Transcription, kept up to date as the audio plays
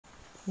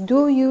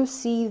Do you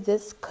see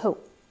this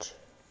coat?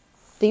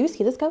 Do you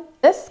see this coat?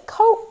 This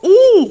coat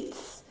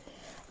eats.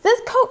 This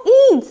coat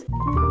eats.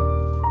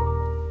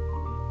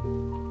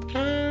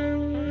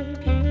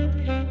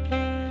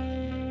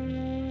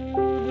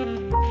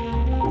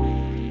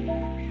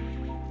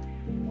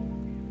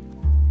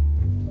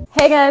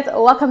 Hey guys,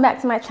 welcome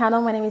back to my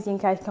channel. My name is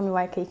Yinka. You can call me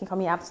YK. You can call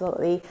me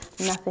absolutely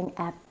nothing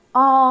at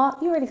all.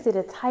 You already see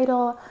the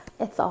title.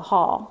 It's a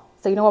haul.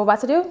 So you know what we're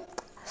about to do?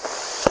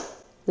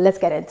 Let's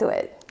get into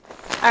it.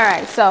 All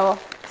right, so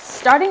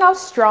starting off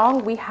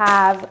strong, we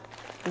have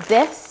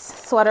this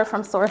sweater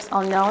from Source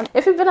Unknown.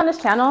 If you've been on this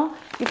channel,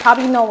 you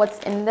probably know what's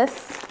in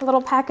this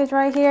little package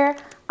right here.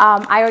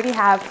 I already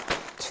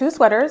have two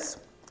sweaters,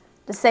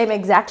 the same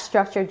exact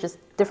structure, just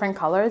different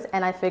colors,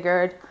 and I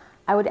figured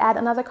I would add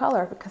another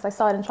color because I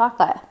saw it in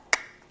chocolate,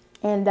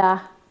 and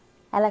I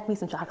like me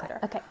some chocolate.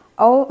 Okay.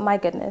 Oh my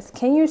goodness,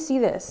 can you see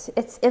this?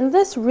 It's in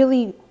this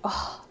really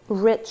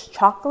rich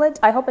chocolate.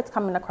 I hope it's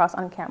coming across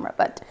on camera,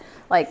 but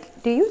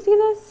like, do you see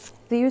this?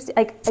 Do you see,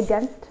 like,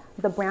 against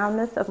the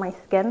brownness of my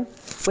skin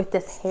with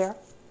this hair?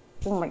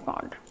 Oh my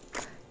God.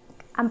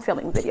 I'm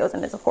filming videos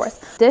in this, of course.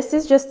 This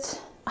is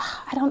just,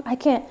 I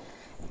can't,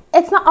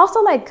 it's not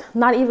also like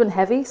not even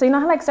heavy. So you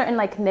know how like certain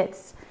like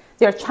knits,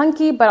 they're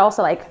chunky, but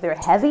also like they're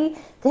heavy.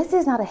 This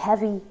is not a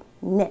heavy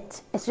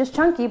knit. It's just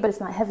chunky, but it's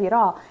not heavy at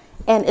all.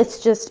 And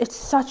it's just, it's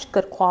such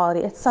good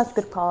quality. It's such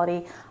good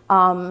quality.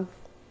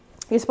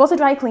 You're supposed to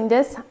dry clean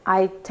this.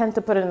 I tend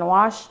to put it in the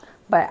wash,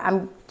 but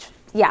I'm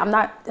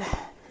not,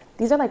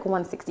 these are like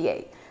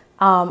 $168.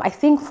 I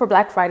think for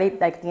Black Friday,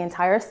 like the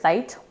entire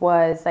site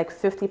was like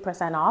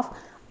 50% off,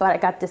 but I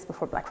got this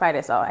before Black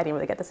Friday, so I didn't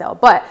really get the sale.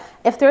 But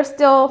if there's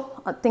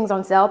still things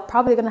on sale,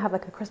 probably gonna have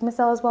like a Christmas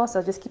sale as well.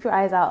 So just keep your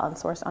eyes out on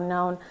Source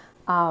Unknown.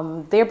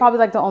 They're probably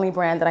like the only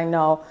brand that I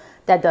know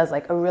that does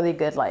like a really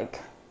good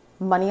like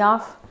money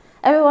off.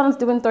 Everyone's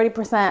doing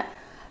 30%.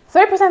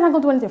 30% not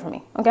gonna do anything for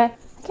me, okay?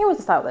 I can't wait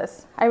to style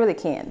this. I really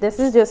can't. This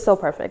is just so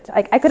perfect.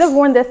 I could have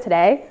worn this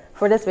today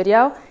for this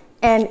video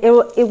and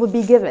it would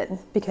be given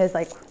because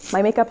like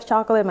my makeup's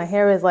chocolate, my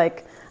hair is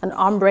like an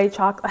ombre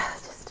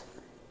chocolate.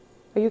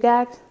 Are you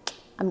gagged?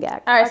 I'm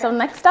gagged. All right, okay. So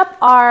next up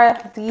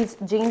are these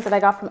jeans that I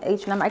got from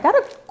H&M. I got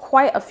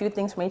quite a few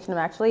things from H&M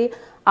actually.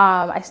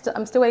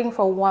 I'm still waiting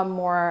for one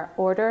more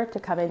order to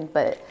come in,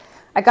 but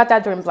I got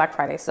that during Black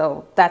Friday,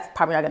 so that's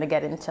probably not gonna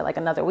get into like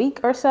another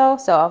week or so.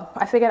 So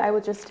I figured I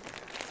would just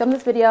film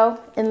this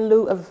video in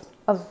lieu of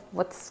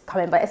what's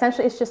coming, but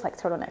essentially it's just like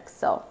turtlenecks.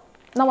 So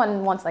no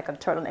one wants like a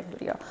turtleneck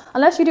video.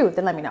 Unless you do,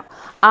 then let me know.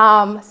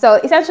 So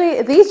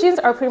essentially these jeans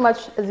are pretty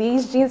much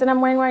these jeans that I'm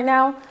wearing right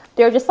now.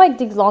 They're just like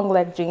these long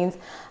leg jeans,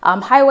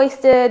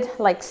 high-waisted,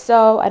 like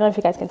so. I don't know if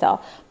you guys can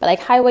tell, but like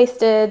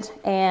high-waisted,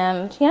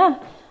 and yeah,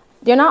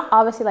 they're not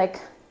obviously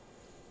like,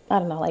 I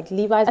don't know, like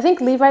Levi's. I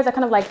think Levi's are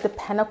kind of like the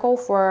pinnacle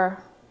for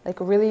like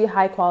really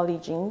high quality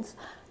jeans.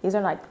 These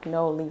are like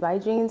no Levi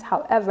jeans.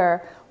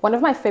 However, one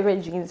of my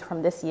favorite jeans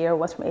from this year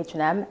was from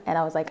H&M, and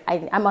I was like,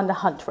 I'm on the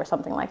hunt for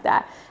something like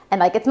that. And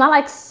like, it's not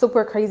like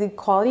super crazy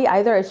quality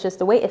either. It's just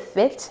the way it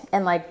fit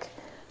and like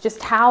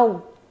just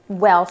how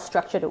well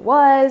structured it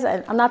was.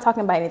 And I'm not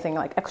talking about anything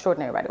like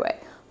extraordinary, by the way,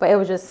 but it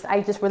was just,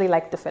 I just really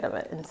liked the fit of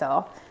it. And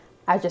so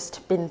I've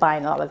just been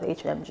buying a lot of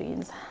H&M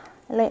jeans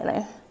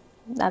lately.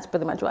 That's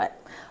pretty much what.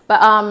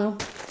 But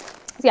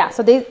yeah,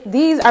 so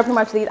these are pretty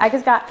much these. I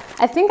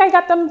think I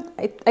got them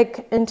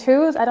like in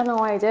twos. I don't know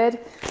why I did.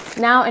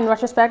 Now in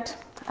retrospect,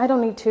 I don't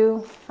need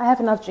two. I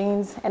have enough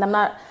jeans, and I'm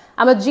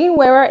a jean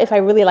wearer if I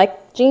really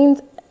like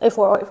jeans, if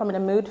I'm in a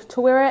mood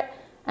to wear it.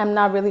 I'm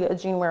not really a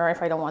jean wearer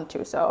if I don't want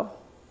to. So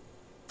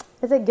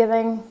is it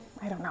giving?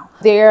 I don't know.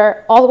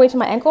 They're all the way to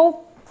my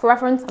ankle. For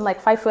reference, I'm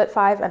like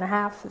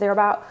 5'5.5",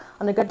 thereabout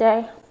on a good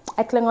day.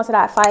 I cling onto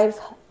that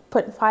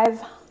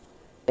 5'5"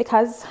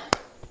 because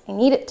I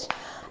need it.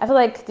 I feel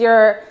like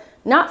they're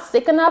not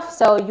thick enough,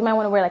 so you might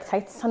want to wear like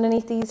tights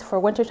underneath these for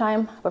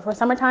wintertime, but for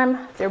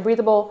summertime, they're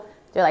breathable,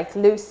 they're like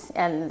loose,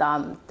 and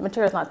the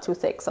material is not too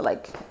thick, so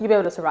like you'll be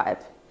able to survive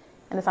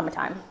in the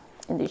summertime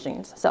in these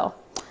jeans. So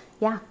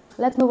yeah,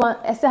 let's move on.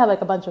 I still have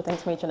like a bunch of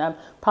things from H&M.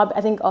 Probably,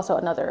 I think also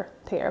another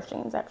pair of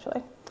jeans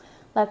actually.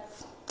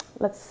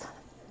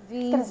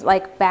 These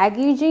like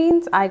baggy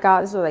jeans I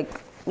got, so like,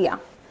 yeah,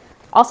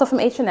 also from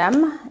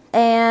H&M,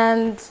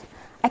 and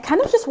I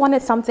kind of just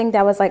wanted something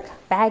that was like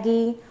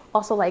baggy,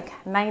 also like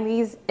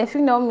 90s. If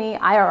you know me,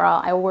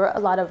 IRL, I wear a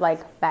lot of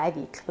like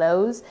baggy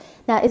clothes.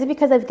 Now, is it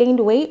because I've gained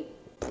weight?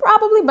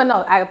 Probably, but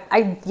no,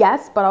 I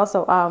yes, but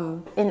also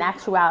in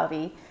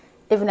actuality,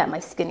 even at my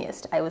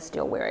skinniest, I was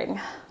still wearing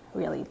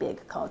really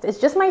big clothes. It's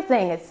just my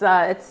thing. It's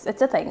a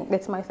thing.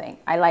 It's my thing.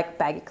 I like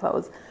baggy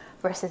clothes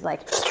versus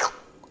like,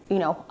 you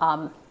know,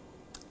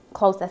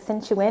 clothes that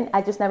cinch you in.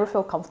 I just never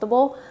feel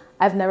comfortable.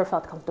 I've never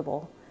felt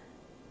comfortable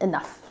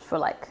enough for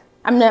like,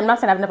 I'm not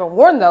saying I've never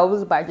worn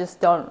those, but I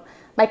just don't,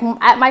 like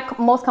at my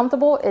most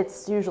comfortable,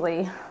 it's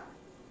usually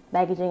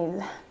baggy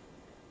jeans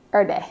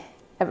every day,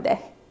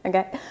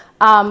 okay?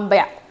 But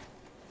yeah,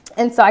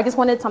 and so I just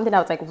wanted something that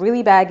was like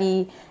really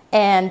baggy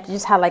and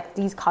just had like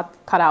these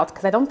cutouts,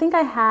 because I don't think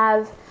I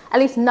have, at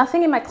least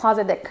nothing in my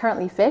closet that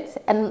currently fits.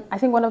 And I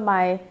think one of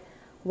my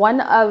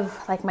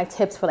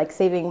tips for like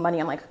saving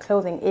money on like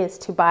clothing is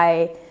to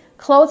buy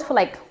clothes for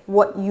like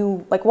what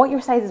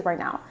your size is right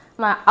now.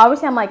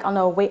 Obviously I'm like on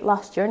a weight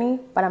loss journey,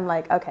 but I'm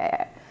like,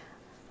 okay,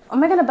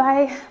 am I gonna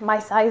buy my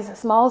size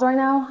smalls right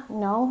now?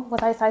 No.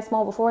 Was I size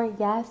small before?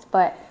 Yes.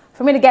 But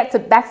for me to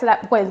get back to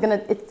that point,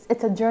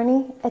 it's a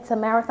journey. It's a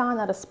marathon,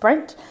 not a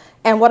sprint.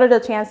 And what are the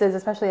chances,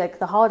 especially like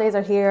the holidays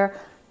are here,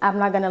 I'm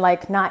not gonna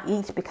like not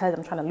eat because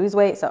I'm trying to lose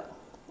weight. So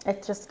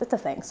it's a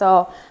thing.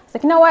 So it's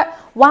like, you know what?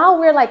 While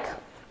we're like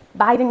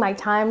biding my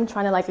time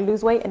trying to like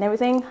lose weight and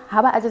everything, how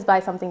about I just buy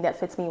something that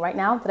fits me right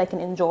now that I can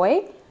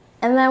enjoy?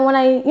 And then when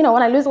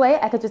I lose weight,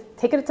 I could just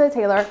take it to the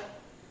tailor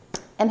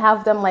and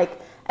have them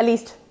like at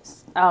least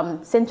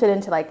cinch it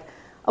into like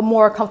a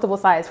more comfortable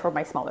size for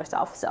my smaller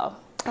self. So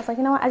I was like,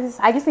 you know what?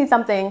 I just need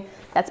something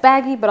that's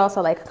baggy, but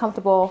also like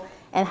comfortable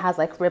and has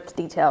like ripped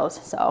details.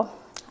 So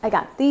I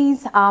got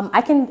these.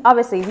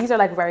 Obviously these are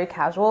like very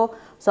casual,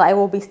 so I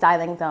will be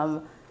styling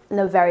them in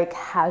a very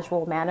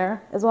casual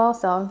manner as well.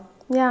 So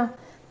yeah,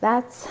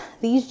 that's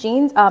these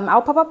jeans.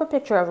 I'll pop up a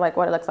picture of like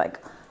what it looks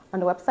like on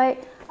the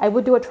website. I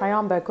would do a try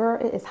on, but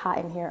girl, it is hot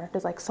in here.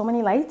 There's like so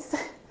many lights.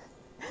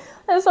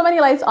 There's so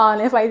many lights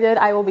on. If I did,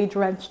 I will be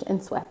drenched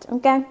in sweat.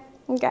 Okay.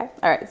 All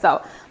right.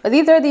 So, but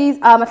these are these.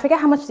 I forget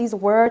how much these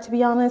were, to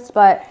be honest,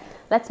 but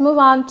let's move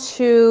on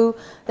to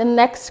the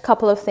next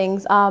couple of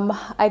things.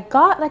 I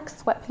got like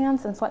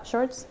sweatpants and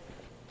sweatshirts.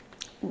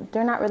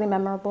 They're not really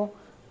memorable,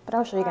 but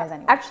I'll show you guys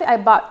anyway. Actually, I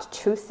bought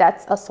 2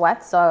 sets of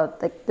sweats. So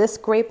like this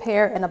gray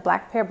pair and a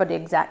black pair, but they're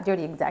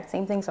the exact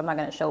same thing. So I'm not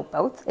going to show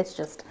both. It's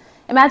just,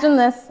 imagine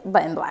this,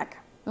 but in black.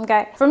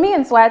 Okay. For me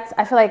in sweats,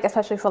 I feel like,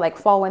 especially for like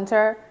fall,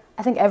 winter,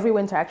 I think every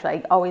winter actually,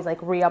 I always like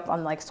re-up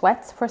on like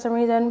sweats for some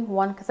reason.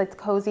 1, because it's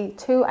cozy.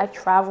 2, I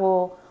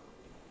travel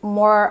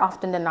more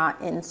often than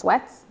not in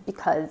sweats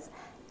because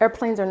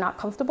airplanes are not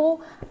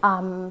comfortable.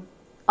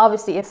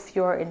 Obviously, if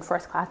you're in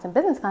first class and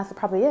business class, it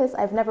probably is.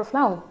 I've never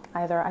flown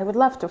either. I would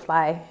love to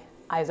fly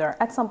either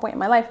at some point in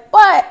my life,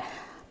 but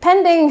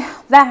pending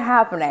that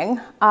happening,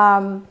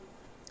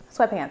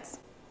 sweatpants,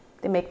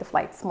 they make the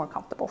flights more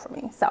comfortable for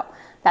me. So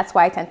that's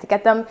why I tend to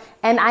get them.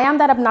 And I am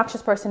that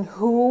obnoxious person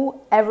who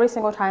every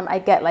single time I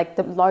get like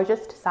the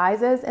largest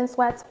sizes in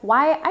sweats.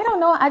 Why? I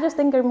don't know. I just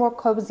think they're more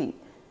cozy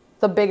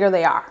the bigger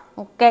they are.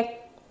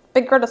 Okay.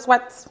 Bigger the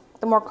sweats,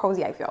 the more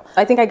cozy I feel.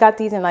 I think I got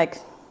these in like,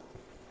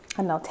 I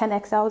don't know, 10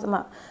 XLs.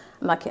 I'm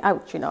not kidding.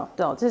 Ouch, you know.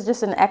 No, this is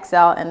just an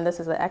XL and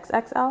this is an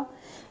XXL.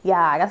 Yeah,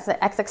 I guess it's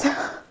an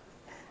XXL.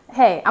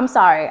 Hey, I'm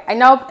sorry. I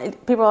know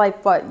people are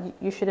like, but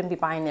you shouldn't be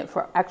buying it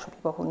for actual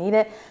people who need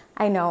it.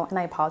 I know, and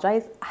I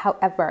apologize.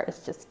 However,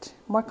 it's just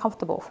more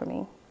comfortable for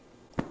me,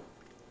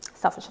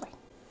 selfishly.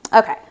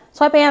 Okay,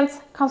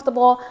 sweatpants,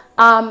 comfortable.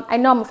 I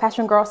know I'm a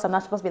fashion girl, so I'm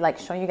not supposed to be like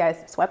showing you guys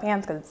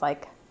sweatpants because it's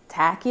like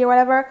tacky or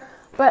whatever.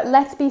 But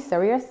let's be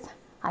serious.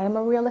 I am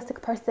a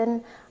realistic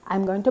person.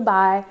 I'm going to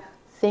buy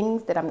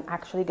things that I'm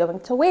actually going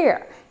to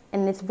wear.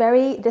 And it's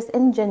very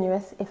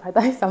disingenuous if I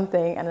buy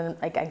something and then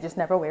like I just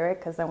never wear it,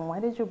 because then why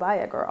did you buy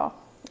it, girl?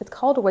 It's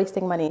called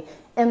wasting money.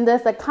 In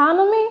this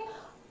economy,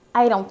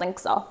 I don't think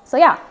so. So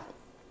yeah,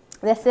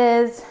 this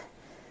is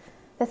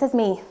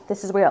me.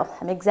 This is real.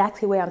 I'm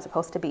exactly where I'm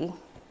supposed to be.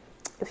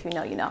 If you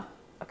know, you know.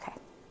 Okay.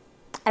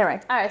 Anyway,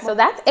 all right, so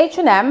that's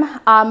H&M.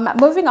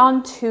 Moving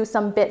on to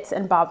some bits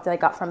and bobs that I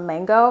got from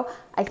Mango.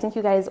 I think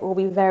you guys will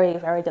be very,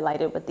 very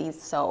delighted with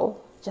these. So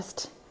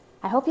just,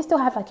 I hope you still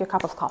have like your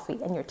cup of coffee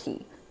and your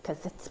tea,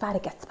 because it's about to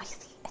get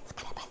spicy. It's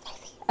gonna be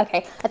spicy.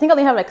 Okay, I think I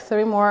only have like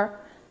three more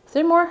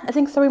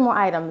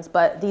items,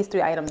 but these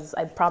 3 items,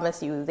 I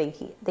promise you, they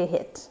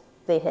hit.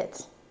 Okay,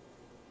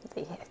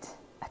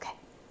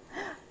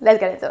 let's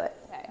get into it.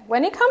 Okay.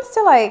 When it comes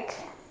to like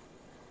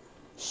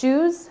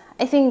shoes,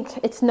 I think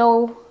it's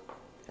no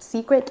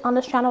secret on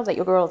this channel that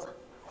your girl's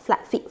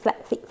flat feet.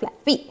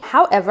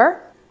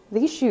 However,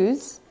 these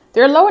shoes,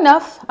 they're low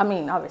enough. I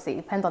mean, obviously, it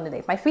depends on the day.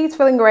 If my feet's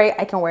feeling great,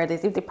 I can wear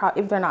these. If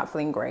they're not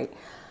feeling great,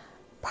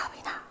 probably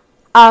not.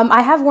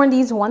 I have worn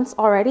these once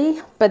already,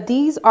 but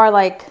these are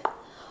like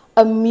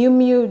a Miu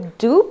Miu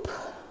dupe.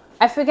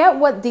 I forget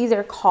what these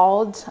are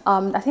called.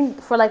 I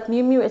think for like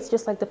Miu Miu, it's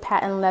just like the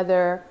patent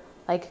leather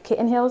like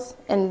kitten heels,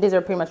 and these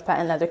are pretty much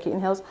patent leather kitten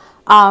heels.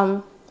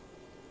 From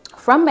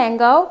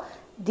Mango,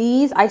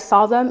 these, I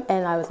saw them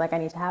and I was like, I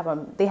need to have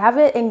them. They have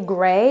it in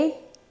gray,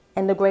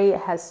 and the gray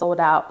has sold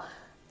out.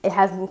 It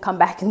hasn't come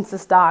back into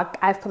stock.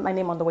 I've put my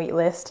name on the wait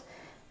list.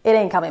 It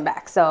ain't coming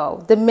back.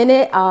 So the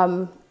minute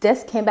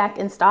this came back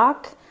in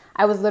stock,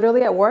 I was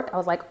literally at work. I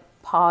was like,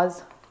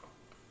 pause,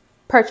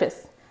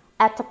 purchase,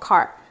 add to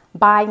cart,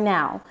 buy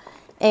now.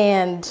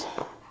 And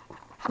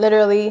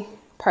literally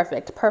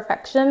perfect,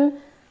 perfection.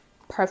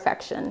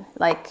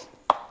 Like,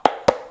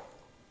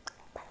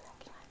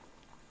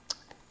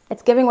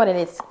 it's giving what it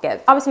needs to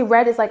give. Obviously,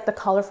 red is like the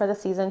color for the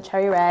season,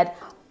 cherry red.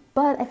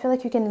 But I feel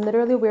like you can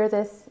literally wear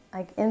this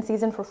like in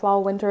season for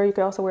fall, winter. You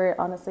could also wear it,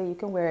 honestly, you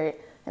can wear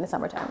it in the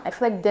summertime. I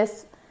feel like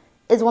this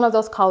is one of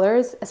those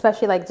colors,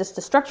 especially like just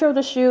the structure of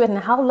the shoe and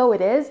how low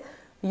it is.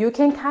 You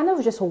can kind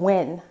of just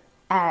win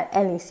at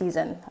any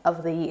season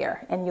of the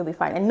year and you'll be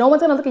fine. And no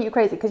one's gonna look at you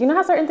crazy, because you know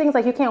how certain things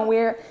like you can't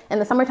wear in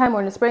the summertime or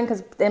in the spring,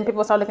 because then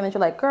people start looking at you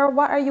like, girl,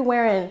 why are you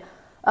wearing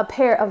a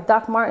pair of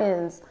Doc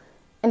Martens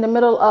in the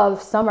middle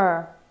of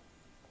summer?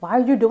 Why are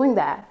you doing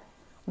that?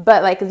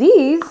 But like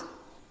these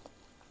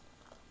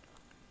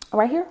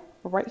right here,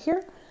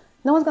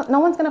 no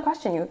one's gonna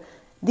question you.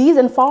 These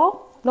in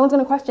fall, no one's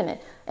gonna question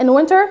it. In the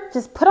winter,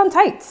 just put on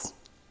tights.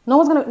 No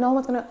one's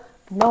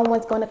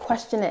gonna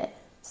question it.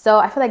 So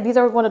I feel like these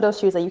are one of those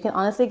shoes that you can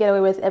honestly get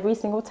away with every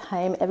single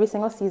time, every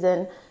single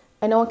season,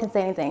 and no one can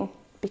say anything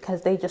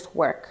because they just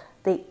work,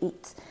 they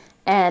eat.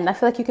 And I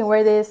feel like you can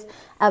wear this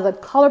as a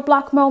color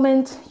block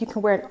moment. You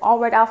can wear an all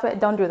red outfit.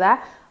 Don't do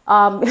that.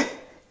 I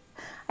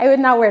would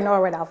not wear an all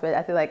red outfit.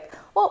 I feel like,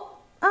 well,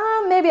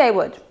 maybe I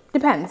would.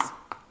 Depends.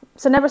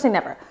 So never say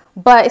never.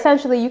 But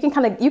essentially, you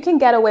can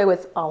get away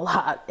with a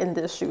lot in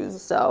these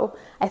shoes. So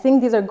I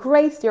think these are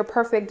great. They're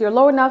perfect. They're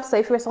low enough. So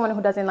if you're someone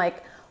who doesn't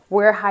like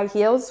wear high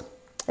heels,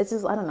 it's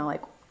just, I don't know,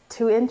 like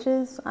 2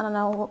 inches. I don't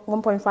know,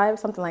 1.5,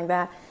 something like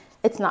that.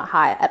 It's not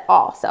high at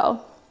all. So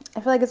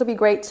I feel like this would be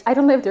great. I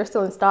don't know if they're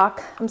still in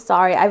stock. I'm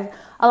sorry. A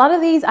lot of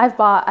these I've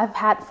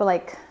had for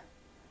like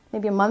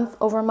maybe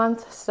over a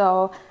month.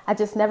 So I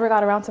just never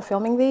got around to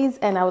filming these.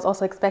 And I was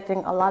also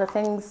expecting a lot of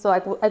things.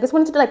 So I just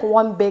wanted to do like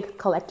one big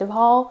collective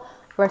haul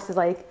versus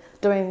like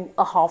doing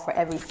a haul for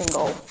every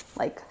single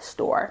like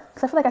store.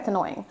 Cause I feel like that's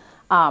annoying.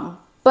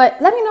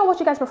 But let me know what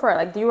you guys prefer.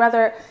 Like, do you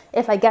rather,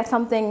 if I get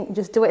something,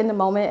 just do it in the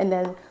moment, and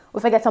then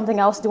if I get something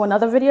else, do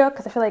another video?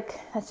 Cause I feel like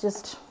that's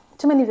just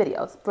too many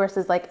videos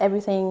versus like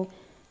everything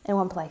in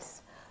one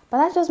place. But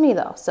that's just me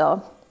though.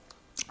 So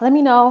let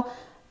me know.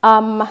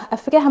 I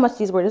forget how much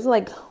these were. This is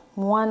like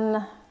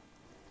I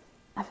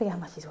forget how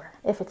much these were,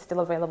 if it's still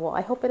available.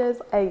 I hope it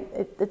is.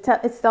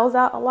 It sells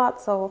out a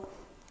lot, so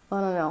I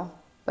don't know.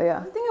 But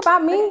yeah, the thing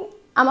about me,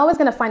 I'm always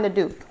gonna find a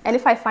dupe. And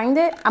if I find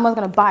it, I'm always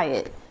gonna buy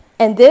it.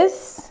 And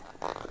this,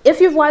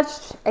 if you've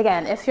watched,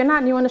 again, if you're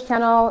not new on this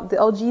channel, the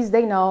OGs,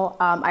 they know,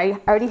 I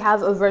already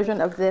have a version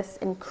of this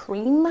in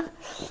cream,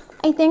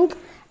 I think.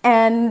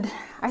 And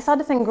I saw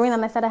this in green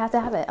and I said I had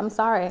to have it. I'm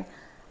sorry.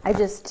 I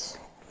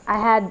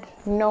had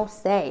no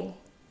say.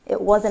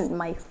 It wasn't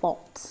my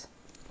fault.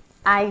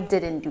 I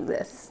didn't do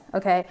this,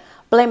 okay?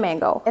 Blame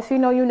Mango. If you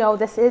know, you know,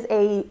 this is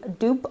a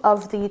dupe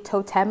of the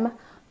Totem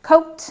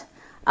coat.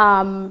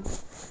 I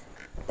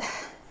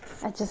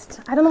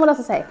don't know what else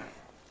to say.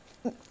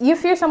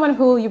 If you're someone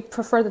who you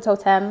prefer the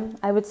Totem,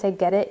 I would say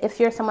get it. If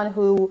you're someone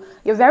who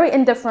you're very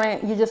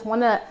indifferent, you just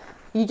want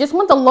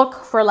the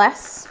look for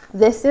less,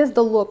 this is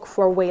the look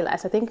for way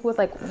less. I think it was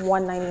like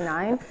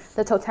 $199.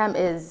 The Totem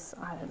is,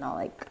 I don't know,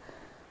 like,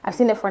 I've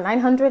seen it for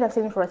 $900, I've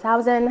seen it for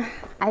 $1,000.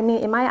 I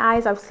mean, in my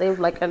eyes, I've saved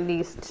like at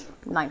least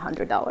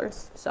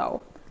 $900.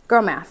 So,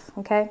 girl math,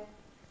 okay?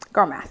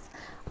 Girl math.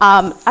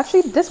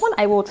 Actually, this one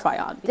I will try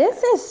on.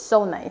 This is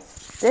so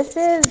nice. This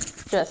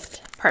is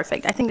just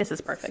perfect. I think this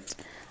is perfect.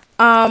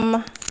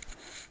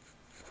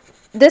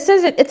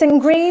 It's in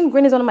green.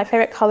 Green is one of my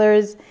favorite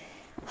colors.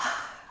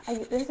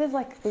 This is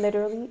like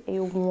literally a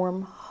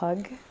warm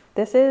hug.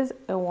 This is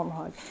a warm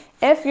hug.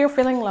 If you're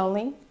feeling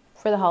lonely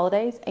for the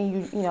holidays and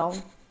you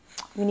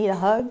need a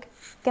hug,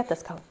 get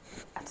this coat.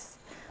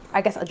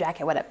 I guess a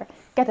jacket, whatever.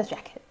 Get this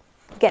jacket.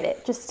 Get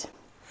it. Just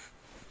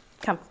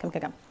come.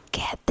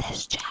 Get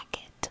this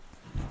jacket.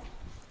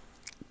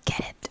 Get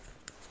it.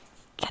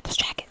 Get this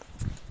jacket.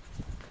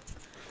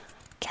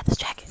 Get this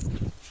jacket.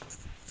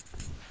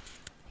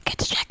 Get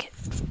this jacket.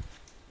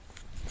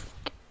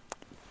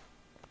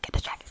 Get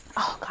this jacket.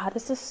 Oh God,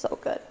 this is so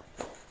good.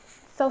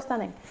 So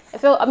stunning.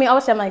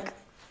 Obviously I'm like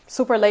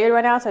super layered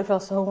right now, so I feel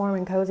so warm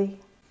and cozy.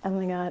 Oh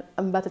my God,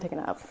 I'm about to take a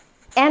nap.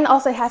 And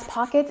also it has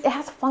pockets. It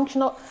has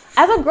functional.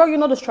 As a girl, you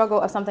know the struggle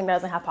of something that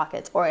doesn't have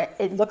pockets, or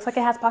it looks like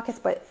it has pockets,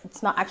 but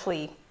it's not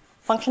actually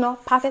functional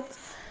pockets.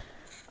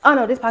 Oh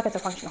no, these pockets are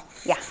functional.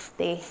 Yeah,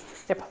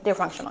 they're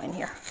functional in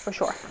here for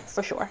sure.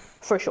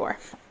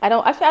 I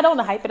don't want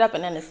to hype it up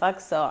and then it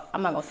sucks, so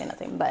I'm not gonna say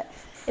nothing. But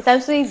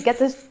essentially, get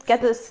it,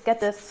 get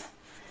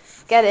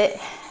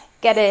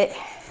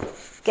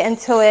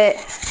into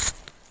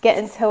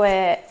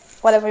it.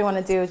 Whatever you want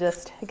to do,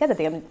 just get the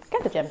gem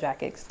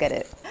jacket. Just get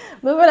it.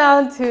 Moving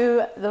on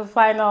to the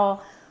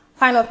final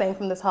thing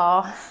from this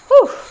haul.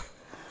 Whew.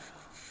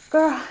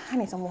 Girl, I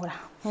need some water.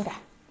 Okay,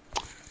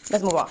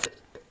 let's move on.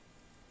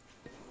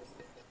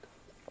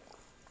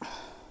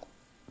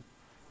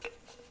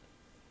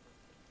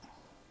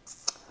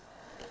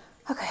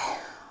 Okay,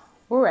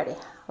 we're ready.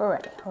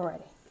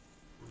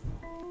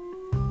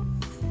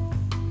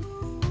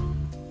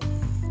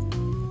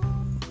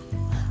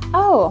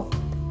 Oh,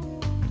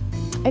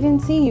 I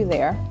didn't see you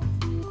there.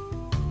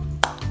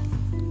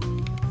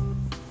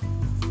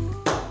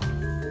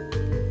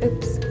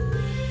 Oops.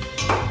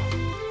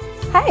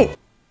 Hi.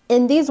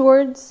 In these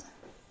words,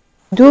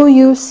 do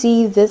you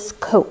see this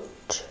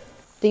coat?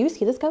 Do you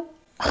see this coat?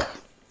 I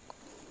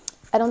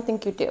don't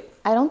think you do.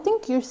 I don't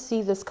think you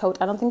see this coat.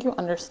 I don't think you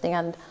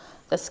understand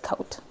this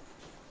coat.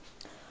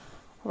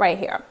 Right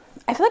here.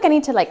 I feel like I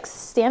need to like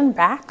stand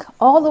back,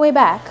 all the way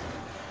back.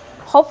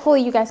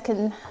 Hopefully you guys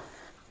can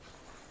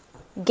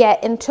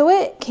get into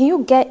it, can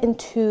you get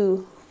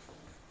into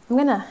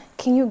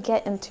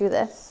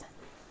this?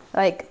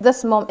 Like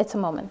this moment, it's a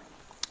moment.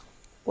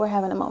 We're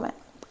having a moment.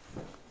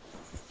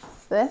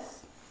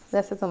 This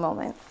is a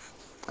moment.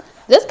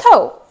 This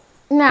coat,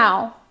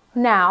 now,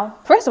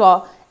 first of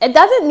all, it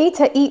doesn't need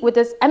to eat with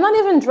this. I'm not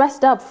even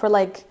dressed up for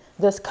like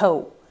this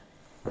coat.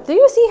 Do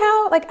you see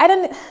how, like,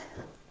 I'm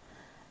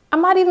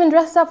not even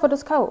dressed up for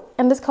this coat,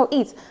 and this coat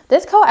eats.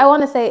 This coat, I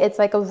want to say it's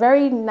like a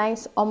very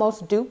nice,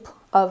 almost dupe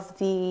of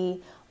the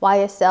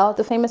YSL,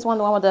 the famous one,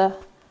 the one with the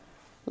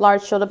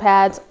large shoulder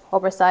pads,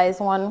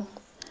 oversized one.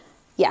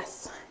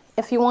 Yes,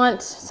 if you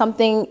want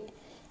something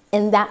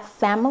in that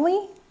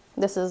family,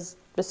 this is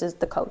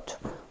the coat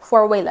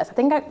for way less. I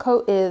think that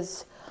coat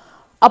is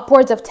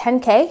upwards of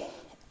 10K,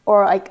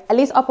 or like at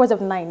least upwards of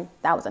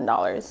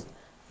 $9,000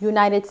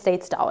 United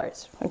States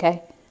dollars.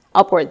 Okay,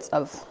 upwards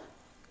of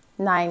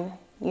 $9,000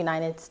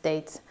 United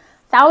States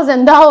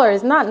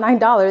 $1,000, not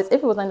 $9. If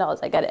it was $9,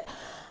 I get it.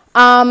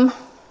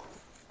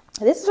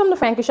 This is from the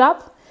Frankie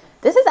shop.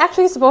 This is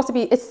actually supposed to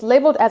be, it's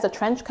labeled as a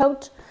trench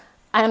coat.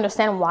 I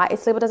understand why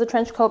it's labeled as a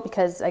trench coat,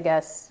 because I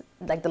guess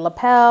like the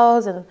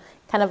lapels and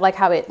kind of like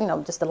how it, you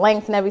know, just the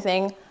length and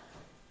everything.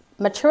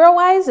 Material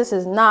wise, this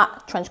is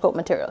not trench coat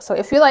material. So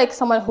if you're like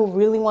someone who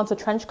really wants a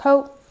trench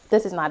coat,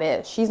 this is not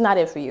it. She's not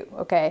it for you,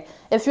 okay?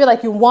 If you're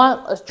like, you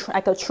want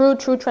like a true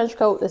trench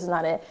coat, this is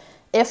not it.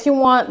 If you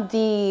want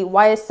the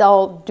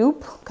YSL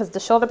dupe, because the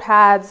shoulder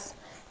pads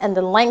and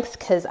the length,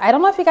 because I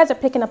don't know if you guys are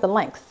picking up the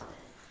length.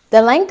 The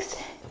length,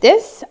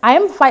 this, I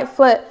am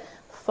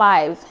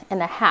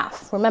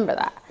 5'5.5". Remember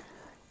that.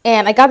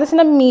 And I got this in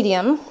a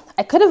medium.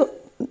 I could have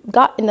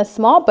got in a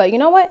small, but you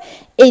know what?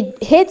 It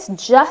hits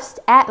just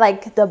at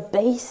like the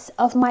base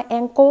of my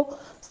ankle.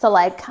 So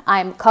like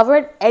I'm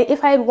covered.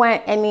 If I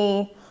went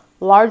any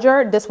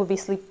larger, this would be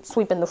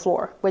sweeping the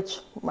floor, which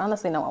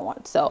honestly no one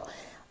wants. So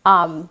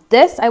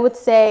this, I would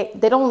say,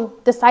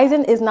 the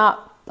sizing is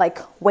not like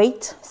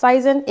weight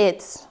sizing,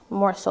 it's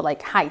more so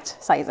like height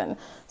sizing.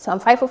 So I'm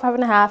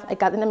 5'5.5". I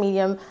got in a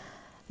medium.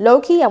 Low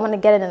key, I want to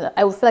get it in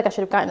I would feel like I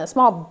should have gotten a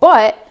small,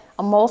 but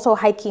I'm also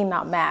high key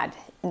not mad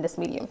in this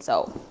medium.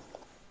 So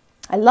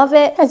I love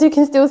it. As you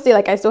can still see,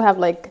 like I still have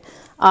like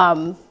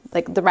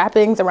the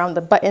wrappings around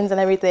the buttons and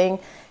everything.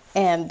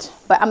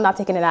 But I'm not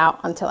taking it out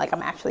until like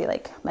I'm actually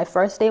like my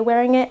first day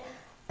wearing it.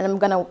 And I'm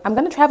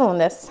gonna travel in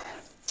this.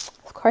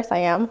 Of course I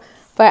am,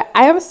 but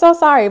I am so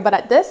sorry,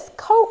 but this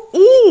coat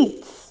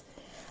eats.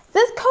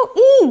 This coat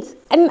eats.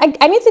 And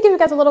I need to give you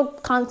guys a little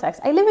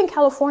context. I live in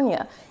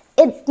California.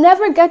 It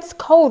never gets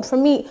cold for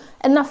me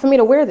enough for me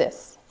to wear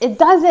this. It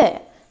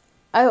doesn't.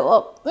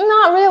 Well,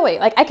 not really.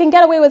 Like I can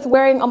get away with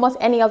wearing almost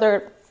any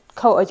other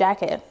coat or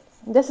jacket.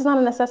 This is not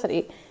a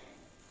necessity.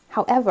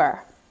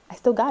 However, I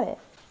still got it.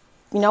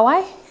 You know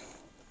why?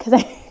 Because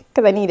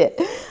I need it.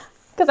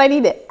 Because I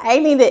need it. I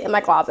need it in my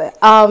closet.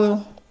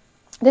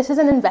 This is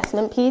an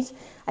investment piece.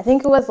 I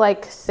think it was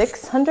like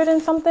 600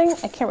 and something.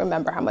 I can't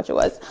remember how much it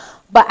was.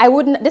 But I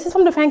wouldn't, this is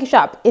from the Frankie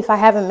shop, if I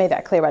haven't made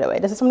that clear, by the way.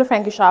 This is from the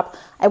Frankie shop.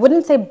 I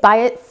wouldn't say buy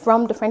it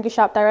from the Frankie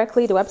shop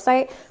directly, the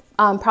website.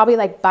 Probably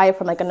like buy it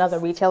from like another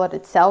retailer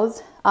that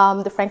sells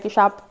the Frankie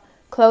shop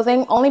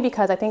clothing, only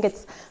because I think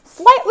it's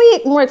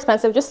slightly more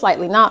expensive, just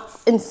slightly, not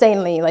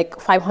insanely like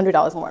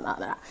 $500 more,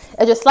 not.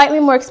 It's just slightly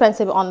more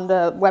expensive on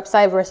the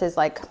website versus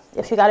like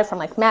if you got it from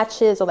like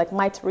Matches or like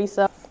My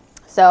Teresa.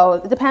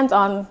 So it depends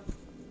on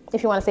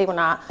if you want to save or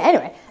not.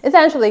 Anyway,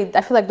 essentially,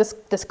 I feel like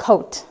this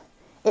coat,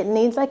 it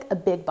needs like a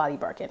big body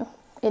Birkin.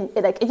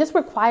 It just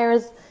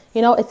requires,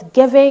 you know, it's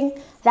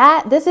giving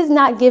that. This is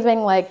not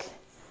giving like,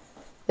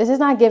 this is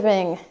not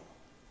giving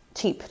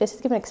cheap. This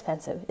is giving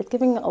expensive. It's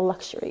giving a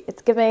luxury.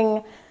 It's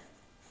giving,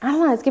 I don't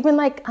know, it's giving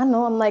like, I don't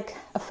know, I'm like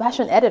a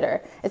fashion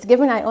editor. It's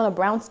giving I own a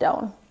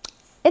brownstone.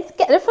 I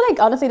feel like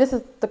honestly, this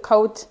is the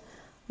coat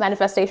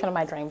manifestation of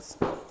my dreams.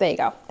 There you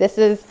go. This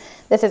is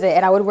it.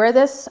 And I would wear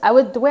this.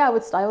 The way I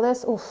would style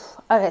this. Oof.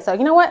 Okay, so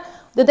you know what?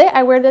 The day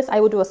I wear this, I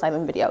will do a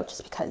styling video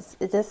just because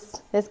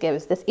this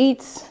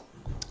eats.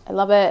 I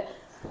love it.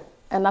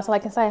 And that's all I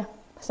can say.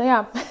 So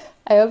yeah,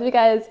 I hope you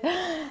guys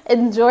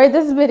enjoyed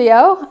this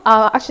video.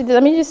 Actually,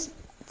 let me just,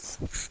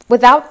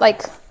 without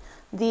like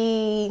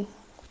the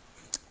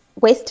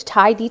waist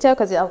tie detail,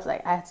 because I was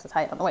like, I had to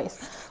tie it on the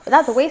waist.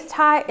 Without the waist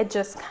tie, it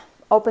just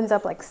opens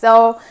up like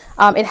so.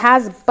 It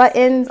has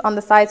buttons on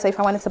the side, so if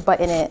I wanted to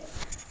button it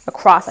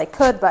across, I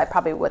could, but I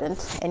probably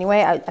wouldn't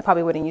anyway. I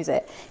probably wouldn't use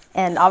it.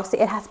 And obviously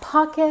it has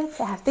pockets.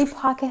 It has deep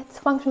pockets,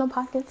 functional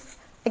pockets.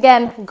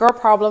 Again, girl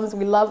problems.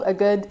 We love a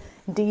good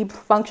deep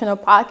functional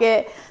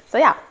pocket. So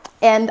yeah.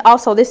 And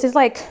also this is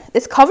like,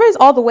 this covers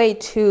all the way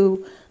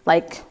to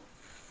like,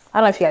 I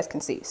don't know if you guys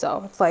can see.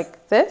 So it's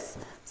like this.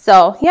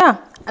 So yeah,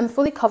 I'm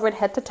fully covered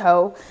head to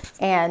toe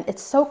and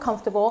it's so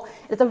comfortable.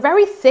 It's a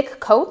very thick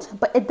coat,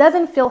 but it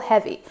doesn't feel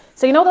heavy.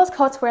 So you know those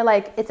coats where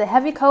like it's a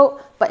heavy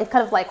coat, but it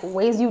kind of like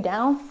weighs you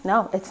down?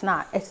 No, it's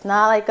not. It's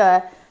not like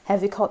a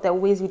heavy coat that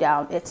weighs you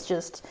down. It's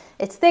just,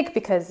 it's thick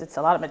because it's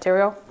a lot of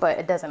material, but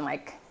it doesn't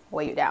like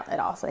weigh you down at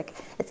all. So like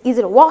it's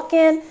easy to walk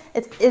in.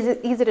 It's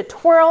easy to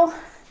twirl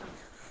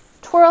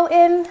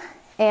in.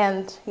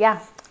 And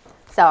yeah,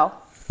 so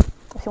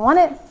if you want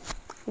it,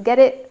 you get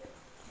it.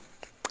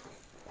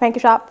 Frankie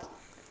shop.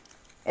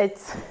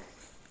 It's,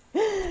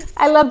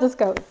 I love this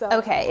coat. So.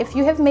 Okay, if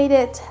you have made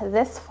it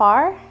this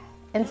far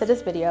into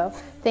this video,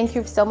 thank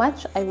you so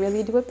much. I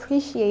really do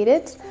appreciate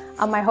it.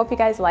 I hope you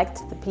guys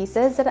liked the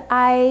pieces that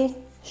I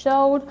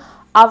showed.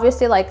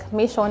 Obviously, like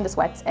me showing the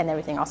sweats and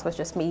everything else was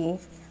just me,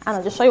 I don't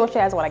know, just show you what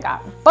I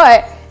got.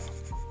 But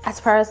as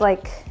far as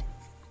like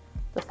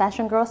the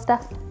fashion girl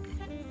stuff,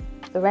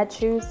 the red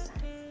shoes,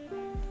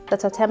 the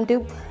totem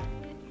dupe,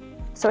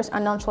 source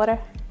unknown sweater,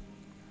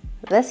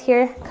 this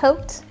here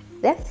coat.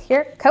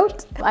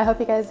 I hope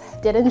you guys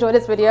did enjoy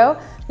this video.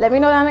 Let me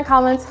know down in the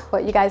comments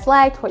what you guys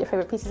liked, what your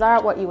favorite pieces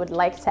are, what you would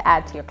like to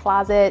add to your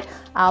closet.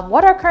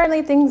 What are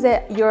currently things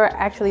that you're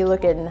actually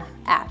looking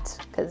at?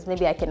 Because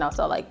maybe I can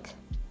also like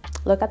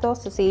look at those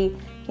to see,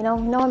 you know,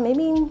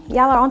 maybe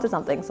y'all are onto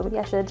something. So maybe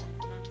I should,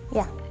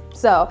 yeah.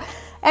 So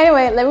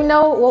anyway, let me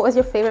know what was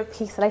your favorite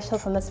piece that I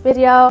showed from this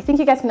video. I think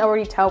you guys can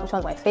already tell which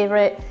one's my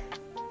favorite.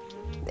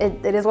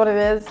 It is what it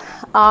is.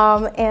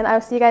 And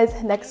I'll see you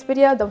guys next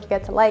video. Don't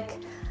forget to like,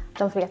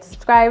 don't forget to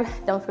subscribe,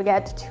 don't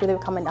forget to leave a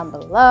comment down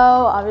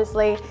below,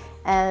 obviously.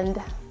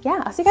 And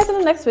yeah, I'll see you guys in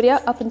the next video.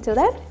 Up until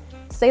then,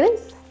 stay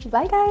loose.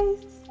 Bye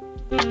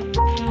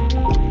guys.